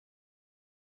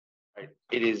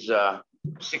It is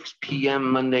 6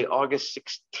 p.m. Monday, August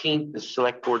 16th, the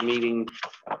select board meeting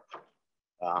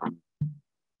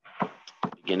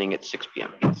beginning at 6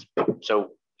 p.m.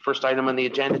 So first item on the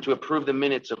agenda to approve the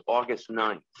minutes of August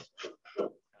 9th.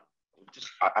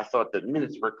 I thought the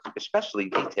minutes were especially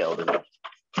detailed.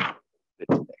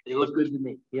 They look good to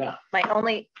me. Yeah. My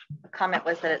only comment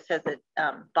was that it says that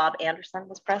Bob Anderson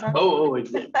was present. Oh,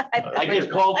 it did. I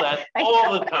get called that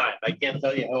all the time. I can't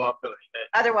tell you how often I did.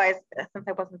 Otherwise, since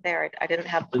I wasn't there, I didn't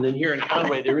have. And then here in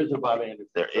Conway, there is a Bob Anderson.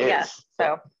 There is. Yes.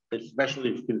 So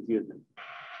especially confusing.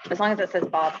 as long as it says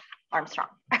Bob Armstrong,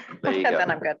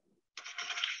 then I'm good.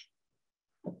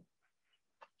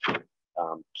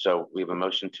 So we have a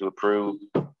motion to approve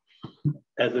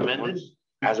As amended?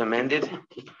 As amended.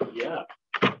 Yeah.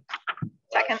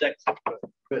 Second.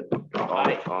 Good.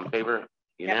 All in favor?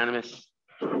 Unanimous.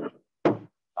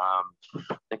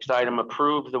 Next item,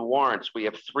 approve the warrants. We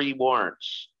have 3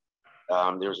 warrants.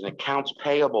 There's an accounts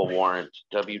payable warrant,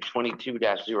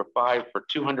 W22-05 for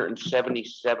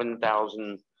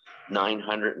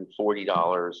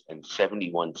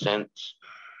 $277,940.71.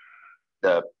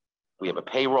 We have a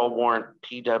payroll warrant,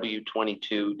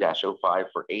 PW22-05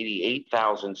 for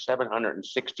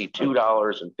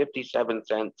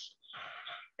 $88,762.57.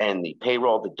 And the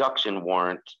payroll deduction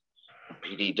warrant,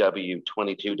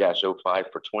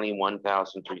 PDW22-05 for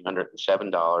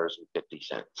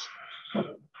 $21,307.50.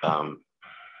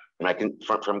 And I can,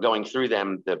 from going through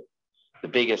them, the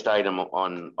biggest item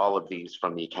on all of these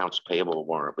from the accounts payable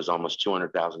warrant was almost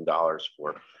 $200,000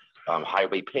 for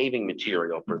highway paving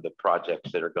material for the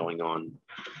projects that are going on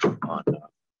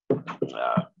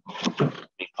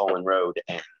Poland Road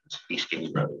and East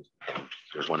Guinea Road. And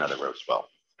there's one other road as well,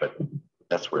 but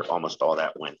that's where almost all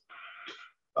that went.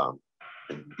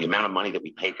 The amount of money that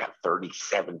we paid got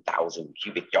 37,000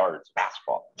 cubic yards of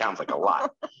asphalt. Sounds like a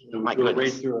lot. My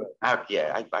goodness.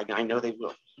 Yeah, I know they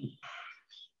will.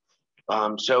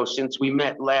 So since we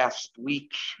met last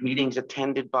week, meetings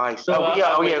attended by.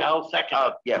 I'll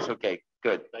second. Yes. Okay.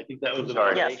 Good. I think that was a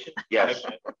nomination. Yes.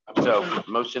 So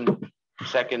motion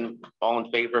second. All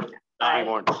in favor? Aye.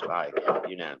 Aye.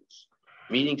 Unanimous.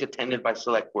 Meetings attended by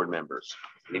select board members.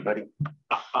 Anybody?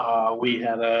 We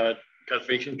had a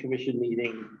Conservation Commission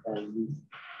meeting, and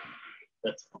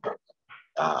that's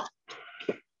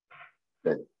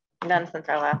good. None since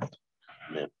our last.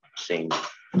 Yeah, same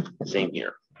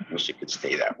here. Wish it could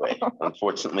stay that way.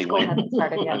 Unfortunately,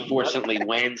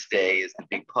 Wednesday is the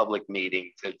big public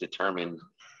meeting to determine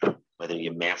whether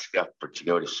you mask up or to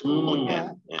go to school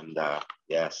again. And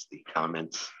yes, the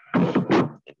comments and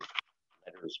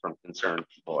letters from concerned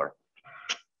people are.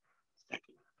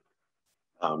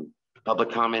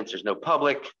 Public comments. There's no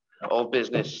public. Old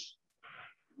business.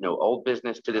 No old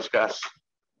business to discuss.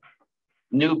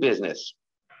 New business.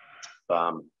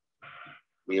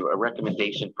 We have a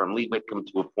recommendation from Lee Whitcomb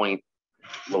to appoint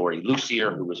Lori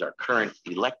Lucier, who is our current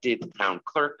elected town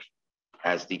clerk,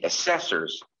 as the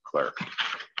assessor's clerk. So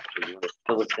you want to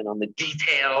fill us in on the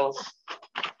details?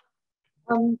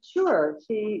 Sure.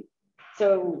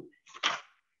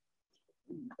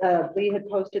 Lee had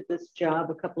posted this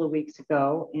job a couple of weeks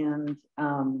ago, and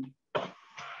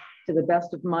to the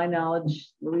best of my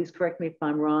knowledge, Louise, correct me if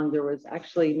I'm wrong, there was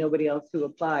actually nobody else who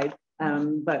applied.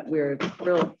 But we're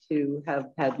thrilled to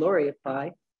have had Lori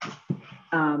apply.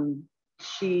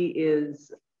 She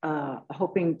is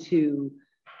hoping to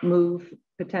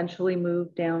potentially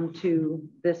move down to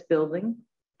this building.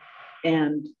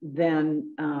 And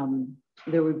then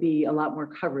there would be a lot more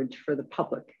coverage for the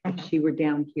public if she were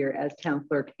down here as town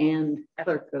clerk and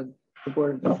clerk of the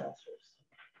Board of Assessors.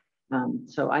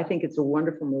 So I think it's a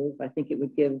wonderful move. I think it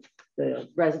would give the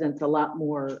residents a lot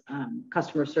more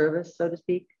customer service, so to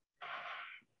speak.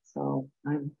 So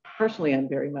I'm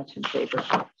very much in favor.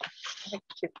 I think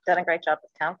she's done a great job as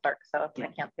town clerk, so I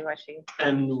can't see why she.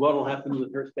 And what will happen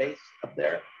with her space up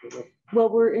there? Well,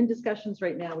 we're in discussions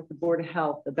right now with the Board of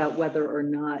Health about whether or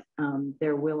not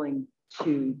they're willing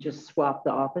to just swap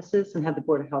the offices and have the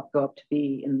Board of Health go up to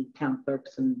be in the town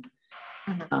clerks. And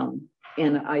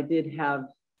and I did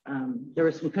have, there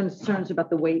were some concerns about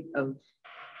the weight of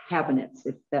cabinets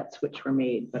if that switch were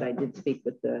made, but I did speak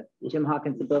with Jim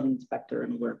Hawkins, the building inspector,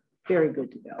 and we're very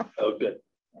good to go. Oh, good.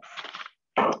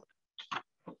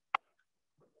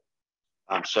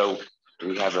 So do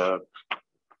we have a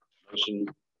motion?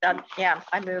 Yeah,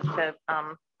 I move to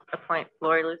appoint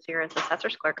Lori Lucier as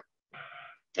assessor's clerk.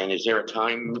 And is there a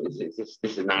time? This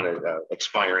is not an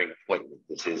expiring appointment.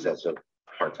 This is as a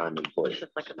part-time employee.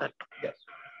 Just like a Yes.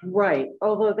 Right.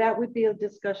 Although that would be a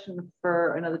discussion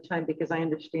for another time, because I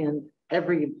understand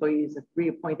every employee is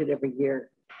reappointed every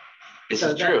year. This So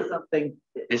is that's true. something.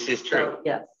 This is true. So,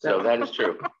 yes. So that is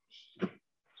true.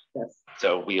 Yes.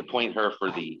 So we appoint her for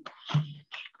the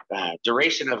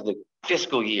duration of the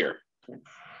fiscal year. Yes.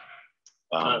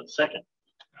 Second.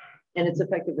 And it's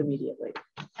effective immediately.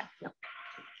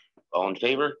 All in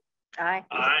favor? Aye.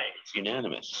 Aye. It's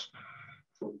unanimous.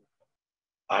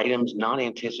 Items not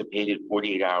anticipated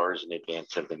 48 hours in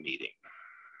advance of the meeting.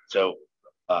 So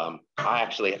I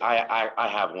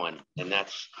have one, and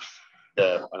that's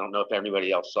I don't know if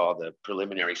everybody else saw the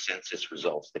preliminary census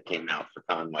results that came out for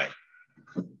Conway.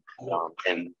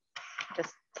 And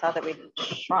Just saw that we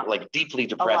like deeply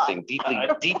depressing,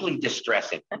 deeply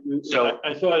distressing. So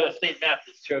I saw a state map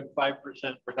that showed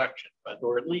 5% reduction,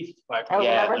 or at least 5%. Oh,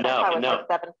 Yeah, numbers, no, I thought it was no.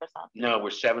 like 7%. no, we're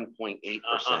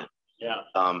 7.8%. Yeah.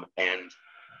 And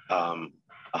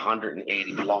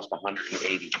 180, we lost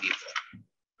 180 people.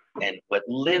 And what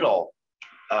little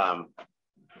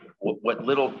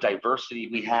diversity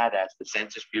we had, as the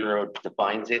Census Bureau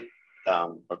defines it,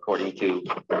 according to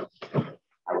how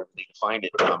they define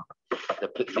it, the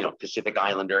Pacific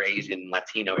Islander, Asian,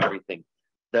 Latino, everything.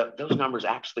 Those numbers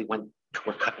actually were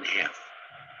cut in half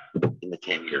in the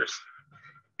 10 years.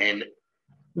 And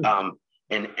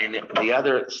the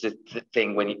other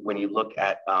thing, when you look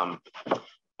at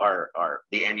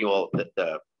the annual,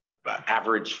 the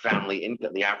average family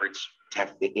income, the average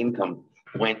income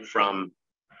went from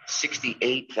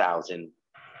 68,000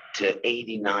 to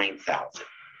 89,000,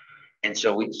 and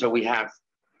so we have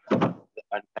an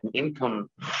income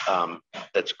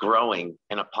that's growing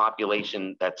and a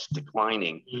population that's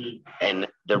declining, and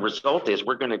the result is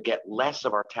we're going to get less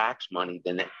of our tax money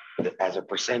than as a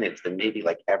percentage than maybe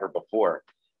like ever before.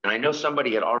 And I know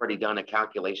somebody had already done a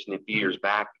calculation a few years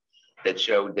back that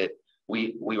showed that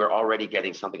we were already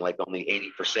getting something like only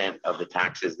 80% of the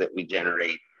taxes that we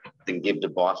generate and give to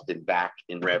Boston back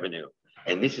in revenue.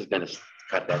 And this is going to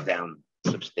cut that down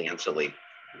substantially,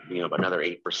 by another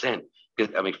 8%.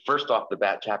 Because I mean, first off the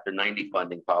bat, Chapter 90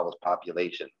 funding follows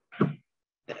population.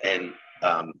 And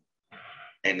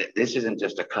this isn't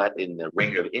just a cut in the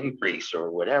rate of increase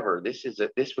or whatever. This is a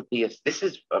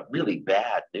really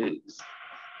bad news.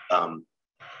 And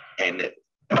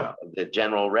the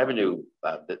general revenue,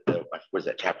 was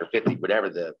that Chapter 50,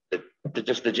 whatever,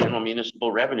 just the general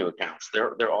municipal revenue accounts,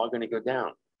 they're all going to go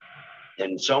down,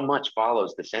 and so much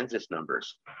follows the census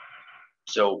numbers.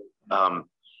 So when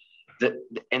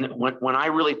I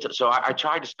really I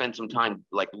tried to spend some time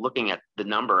like looking at the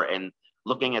number and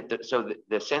looking at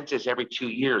the census every 2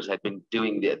 years had been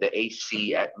doing the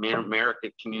AC at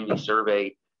American Community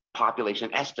Survey population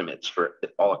estimates for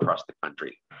all across the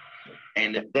country.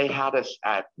 And they had us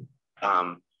at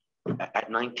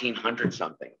 1900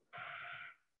 something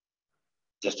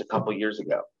just a couple years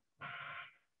ago.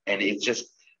 And it's just,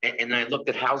 and I looked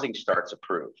at housing starts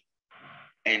approved.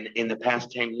 And in the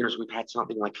past 10 years, we've had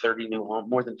something like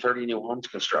more than 30 new homes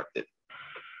constructed.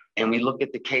 And we look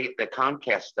at the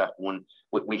Comcast stuff when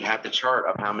we had the chart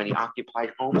of how many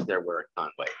occupied homes there were at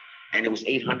Conway, and it was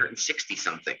 860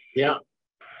 something. Yeah.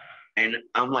 And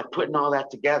I'm like putting all that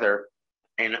together.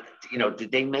 And, did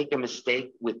they make a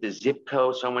mistake with the zip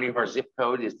code? So many of our zip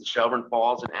code is the Shelburne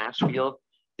Falls and Ashfield.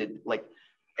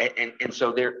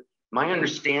 So my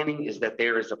understanding is that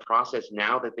there is a process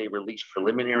now that they release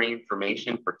preliminary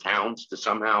information for towns to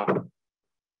somehow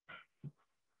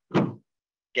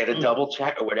get a double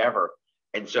check or whatever.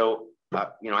 And so,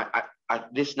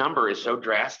 this number is so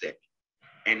drastic.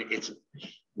 And it's,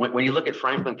 when you look at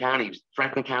Franklin County's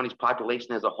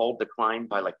population as a whole declined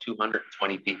by like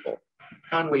 220 people.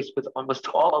 Conway's with almost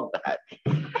all of that.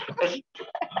 And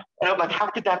I'm like, how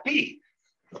could that be?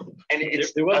 And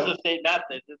there was a state map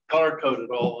that color coded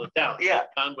all the towns. Yeah.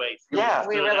 Conway. Yeah.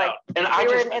 We were like, and we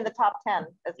were in the top 10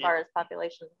 as far as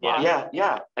population. Yeah.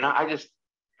 Yeah. And I just,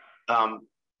 and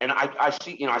I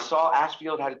see, I saw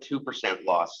Ashfield had a 2%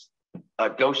 loss.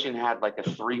 Goshen had like a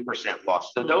 3%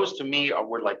 loss. So those to me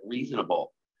were like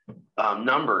reasonable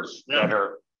numbers that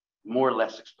are more or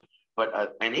less,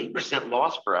 but an 8%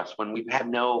 loss for us when we've had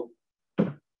no,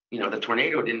 the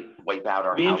tornado didn't wipe out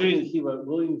our house. It'd be interesting to see what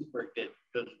Williamsburg did,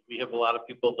 because we have a lot of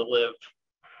people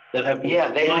that have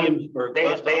Williamsburg.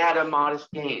 They had a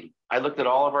modest gain. I looked at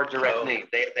all of our direct names.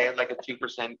 They had like a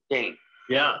 2% gain.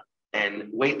 Yeah. And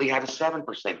Whately had a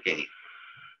 7% gain.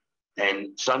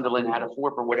 And Sunderland had a 4%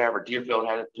 or whatever. Deerfield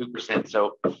had a 2%.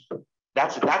 So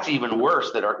that's even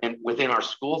worse that within our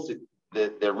schools,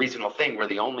 the regional thing, we're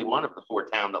the only one of the 4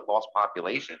 towns that lost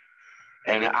population.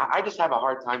 And I just have a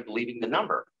hard time believing the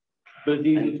number. But it's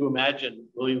easy to imagine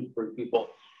Williamsburg people,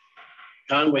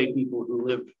 Conway people who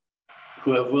have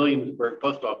Williamsburg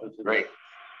post office.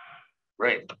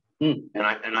 Right. And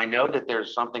I know that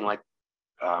there's something like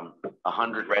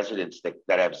 100 residents that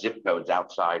have zip codes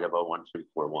outside of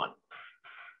 01341.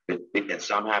 And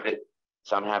some have it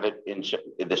in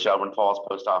the Shelburne Falls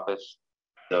post office,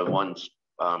 the ones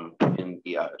in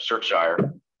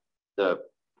Shropshire,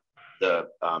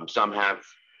 some have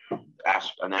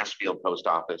an Ashfield post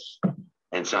office,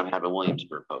 and some have a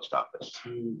Williamsburg post office.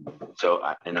 So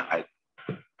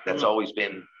that's always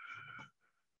been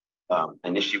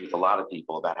an issue with a lot of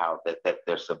people about how that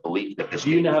there's a belief that this.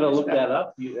 Do you know how to look that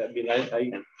up?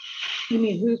 You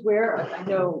mean who's where? I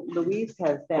know Louise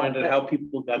has that. Find out how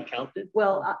people got counted?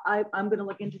 Well, I'm going to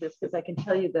look into this because I can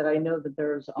tell you that I know that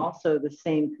there's also the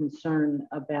same concern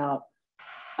about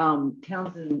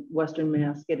towns in Western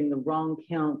Mass getting the wrong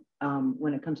count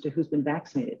when it comes to who's been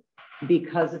vaccinated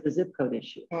because of the zip code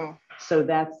issue. So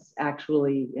that's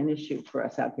actually an issue for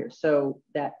us out here. So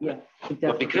that, yeah.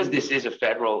 But because this is a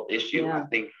federal issue, I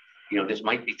think, this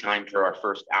might be time for our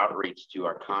first outreach to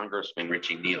our Congressman,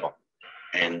 Richie Neal,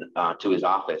 and to his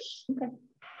office. Okay.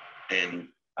 And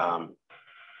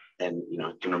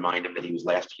can remind him that he was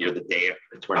last here the day after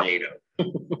the tornado.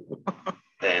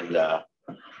 And,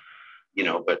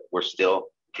 but we're still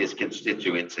his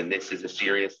constituents, and this is a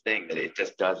serious thing that it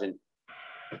just doesn't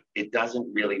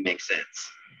really make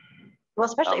sense. Well,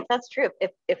 especially if that's true,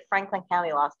 if Franklin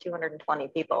County lost 220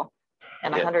 people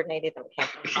and 180 of them came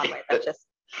from Conway, that's just.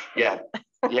 Yeah,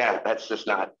 that's just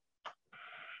not,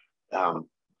 and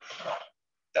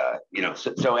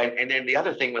then the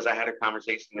other thing was I had a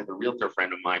conversation with a realtor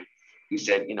friend of mine who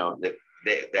said,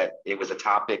 that it was a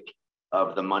topic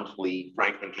of the monthly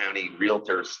Franklin County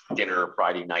Realtors dinner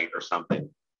Friday night or something,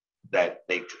 that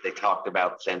they talked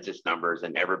about census numbers,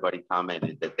 and everybody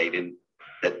commented that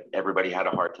that everybody had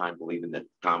a hard time believing that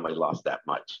Conway lost that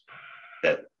much,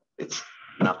 that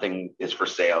nothing is for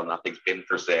sale, nothing's been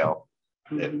for sale,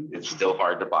 that it's still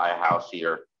hard to buy a house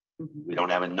here. We don't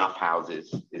have enough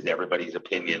houses is everybody's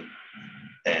opinion.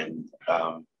 And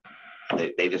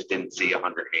they just didn't see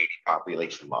 180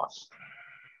 population loss,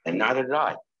 and neither did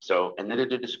I. So, and neither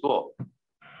did the school.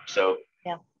 So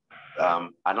yeah,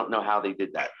 I don't know how they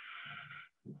did that,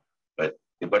 but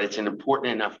it's an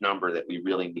important enough number that we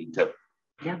really need to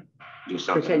do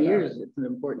something. For 10 years, it's an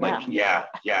important. Like, yeah.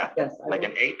 Yes, like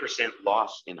an 8%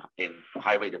 loss in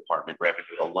highway department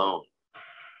revenue alone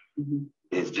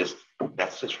is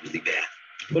that's just really bad.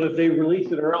 But if they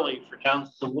release it early for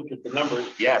towns to look at the numbers,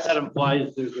 that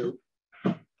implies there's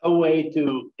a way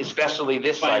to, especially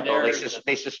this cycle,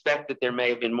 they suspect that there may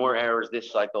have been more errors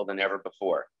this cycle than ever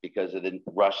before because of the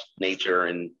rushed nature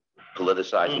and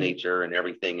politicized nature and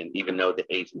everything. And even though the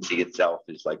agency itself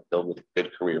is like filled with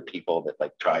good career people that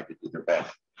like tried to do their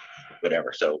best,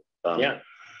 whatever. So so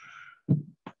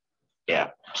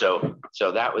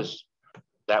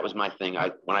that was my thing.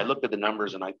 When I looked at the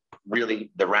numbers and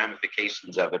the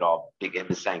ramifications of it all began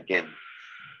to sink in,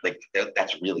 like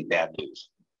that's really bad news.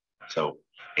 So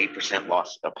 8%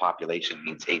 loss of population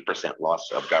means 8%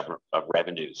 loss of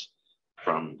revenues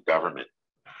from government.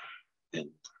 And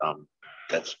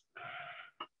that's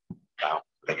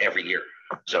like every year.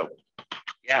 So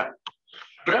yeah,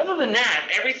 but other than that,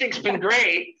 everything's been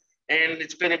great, and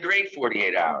it's been a great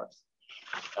 48 hours.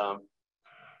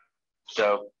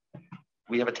 So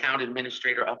we have a town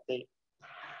administrator update.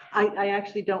 I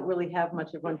actually don't really have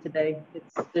much of one today.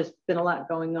 There's been a lot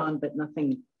going on, but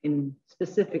nothing in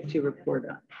specific to report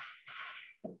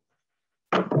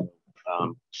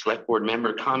on. Select board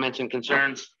member comments and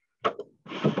concerns.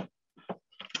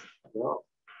 Well,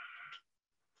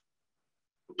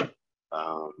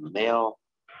 mail,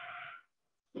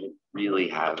 didn't really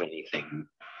have anything.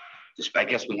 I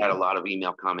guess we had a lot of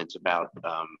email comments about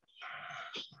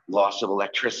loss of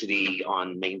electricity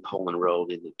on Main Poland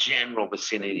Road in the general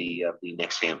vicinity of the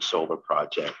Nexam solar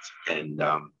project. And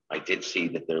I did see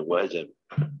that there was a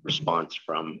response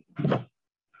from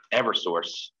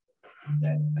Eversource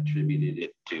that attributed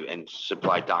it to and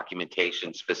supplied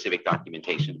documentation, specific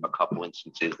documentation of a couple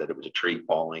instances that it was a tree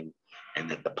falling, and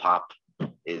that the pop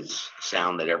is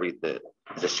sound that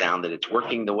is a sound that it's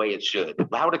working the way it should.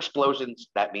 Loud explosions,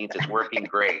 that means it's working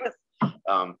great.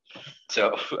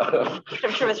 So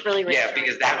I'm sure it's really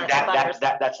because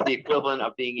that's the equivalent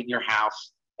of being in your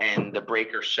house and the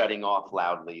breaker shutting off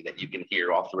loudly that you can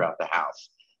hear all throughout the house,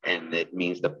 and it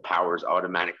means the power is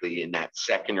automatically in that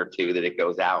second or two that it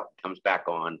goes out, comes back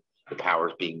on, the power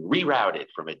is being rerouted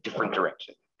from a different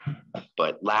direction.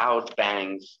 But loud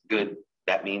bangs, good,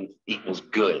 that means equals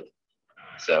good.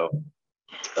 So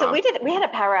So we had a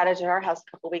power outage at our house a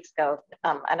couple weeks ago,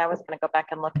 and I was going to go back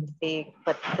and look and see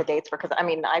what the dates were, because I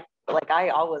mean, I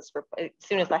always, as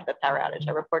soon as I have a power outage,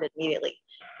 I report it immediately,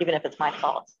 even if it's my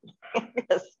fault,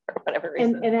 because for whatever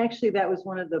reason. And actually, that was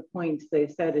one of the points they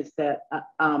said, is that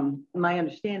my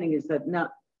understanding is that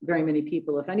not very many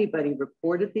people, if anybody,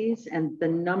 reported these, and the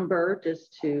number,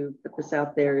 just to put this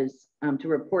out there, is to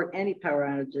report any power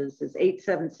outages is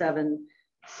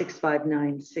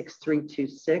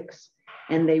 877-659-6326.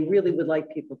 And they really would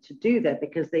like people to do that,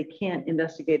 because they can't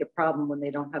investigate a problem when they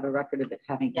don't have a record of it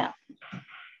having happened.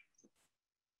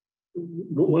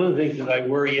 One of the things that I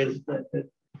worry is that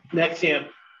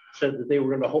Nexamp said that they were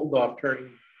going to hold off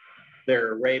turning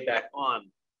their array back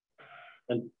on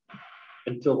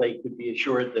until they could be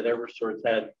assured that Eversource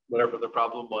had whatever the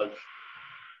problem was,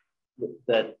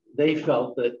 that they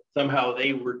felt that somehow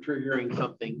they were triggering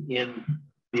something in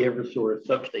the Eversource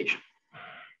substation.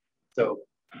 So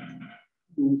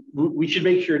we should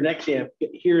make sure Nexamp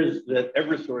hears that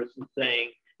Eversource is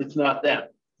saying it's not them.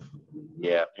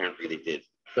 Yeah, apparently they did.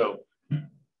 So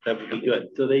that would be good.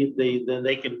 So then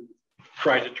they can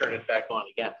try to turn it back on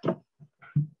again.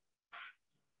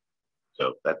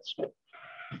 So that's,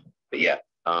 but yeah,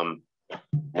 and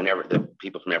the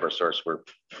people from Eversource were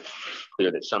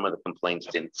clear that some of the complaints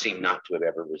didn't seem not to have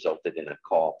ever resulted in a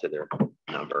call to their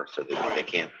number, so that they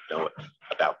can't know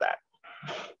about that.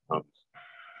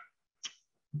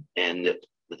 And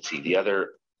let's see, the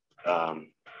other.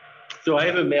 So I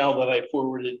have a mail that I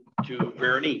forwarded to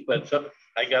Veronique, but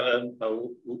I got an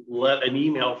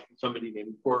email from somebody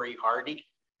named Corey Hardy.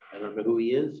 I don't know who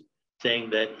he is, saying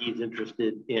that he's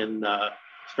interested in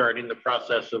starting the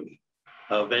process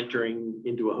of entering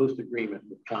into a host agreement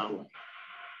with Conway.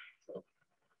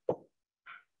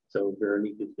 So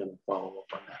Veronique is going to follow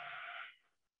up on that.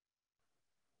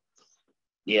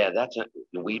 Yeah,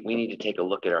 we need to take a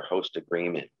look at our host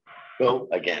agreement. Well,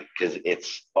 Again, because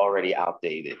it's already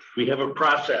outdated. we have a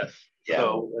process. Yeah.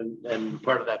 So, and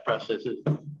part of that process is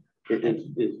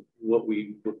what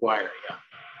we require. Yeah.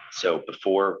 So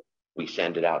before we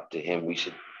send it out to him, we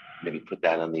should maybe put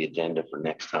that on the agenda for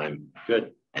next time.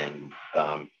 Good. And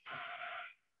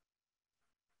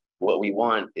what we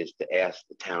want is to ask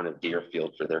the town of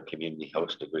Deerfield for their community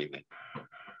host agreement.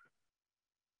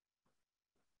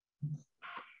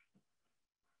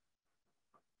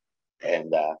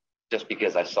 And just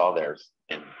because I saw theirs,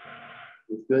 and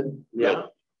It's good. Yeah.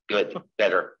 good,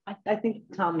 better. I think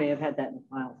Tom may have had that in the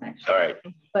files, actually. All right.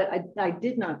 But I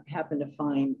did not happen to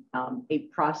find a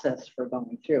process for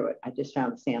going through it. I just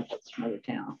found samples from other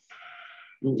towns.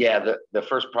 Yeah, the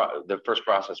first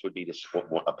process would be to,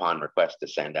 upon request, to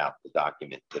send out the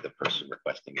document to the person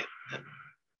requesting it.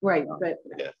 Right, but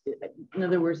Yeah. in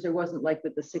other words, there wasn't like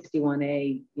with the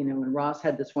 61A, you know, when Ross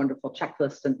had this wonderful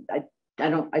checklist, and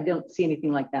I don't see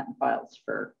anything like that in files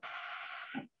for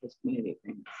this community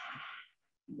agreements.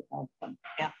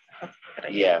 Yeah, that's a good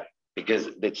idea. Yeah, because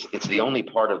it's the only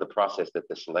part of the process that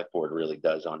the select board really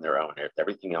does on their own.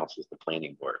 Everything else is the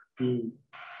planning board.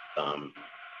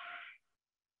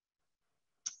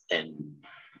 And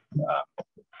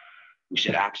we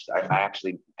should actually, I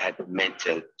actually had meant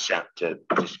to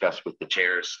discuss with the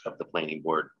chairs of the planning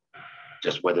board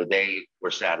just whether they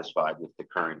were satisfied with the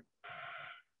current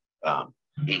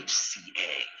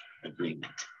HCA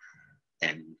agreement,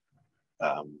 and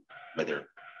whether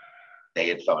they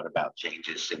had thought about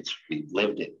changes since we've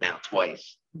lived it now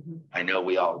twice. Mm-hmm. I know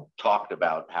we all talked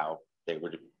about how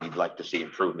we'd like to see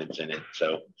improvements in it.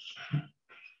 So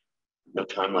no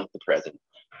time like the present.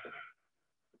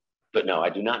 But no, I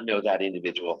do not know that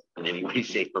individual in any way,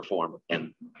 shape, or form.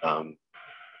 And I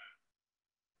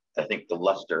think the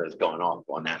luster has gone off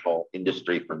on that whole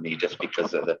industry for me, just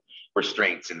because of the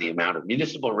restraints and the amount of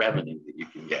municipal revenue that you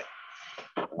can get.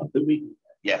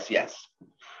 Yes. Yeah.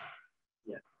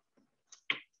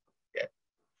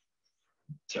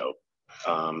 So,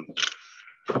 and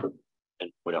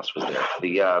what else was there?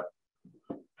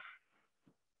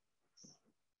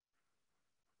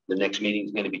 The next meeting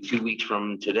is going to be 2 weeks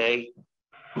from today,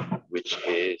 which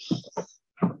is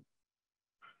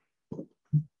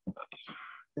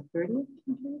The 30th?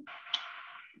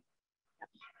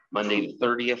 Monday the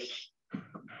 30th.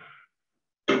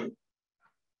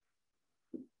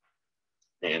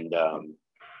 And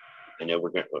I know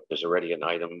there's already an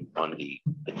item on the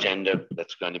agenda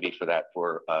that's going to be for that,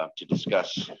 to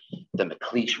discuss the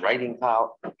McLeish Writing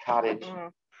Cottage.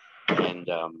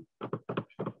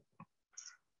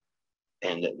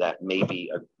 And that maybe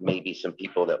some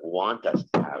people that want us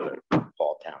to have a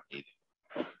fall town meeting.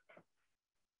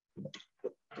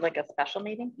 Like a special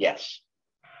meeting? Yes.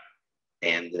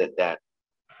 And that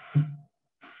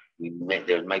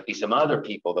there might be some other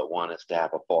people that want us to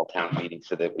have a fall town meeting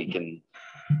so that we can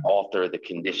alter the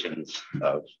conditions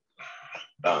of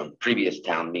previous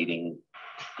town meeting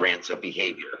grants of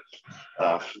behavior.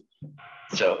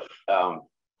 So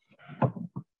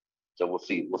we'll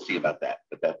see about that,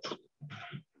 but that's,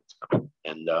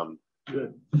 and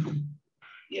Good.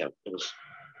 yeah, it was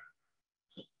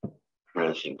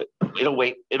interesting, but it'll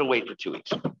wait for 2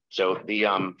 weeks. So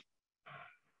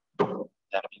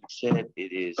that being said,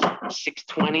 it is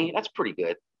 6:20. That's pretty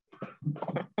good.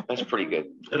 That's pretty good.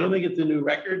 I don't think it's a new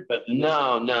record, but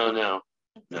No.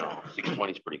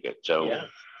 6:20 is pretty good. So yeah.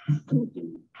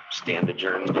 stand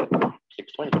adjourned at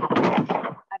 6:20.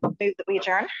 I move that we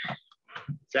adjourn.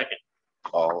 Second.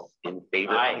 All in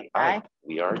favor? Aye. Aye.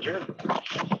 We are adjourned.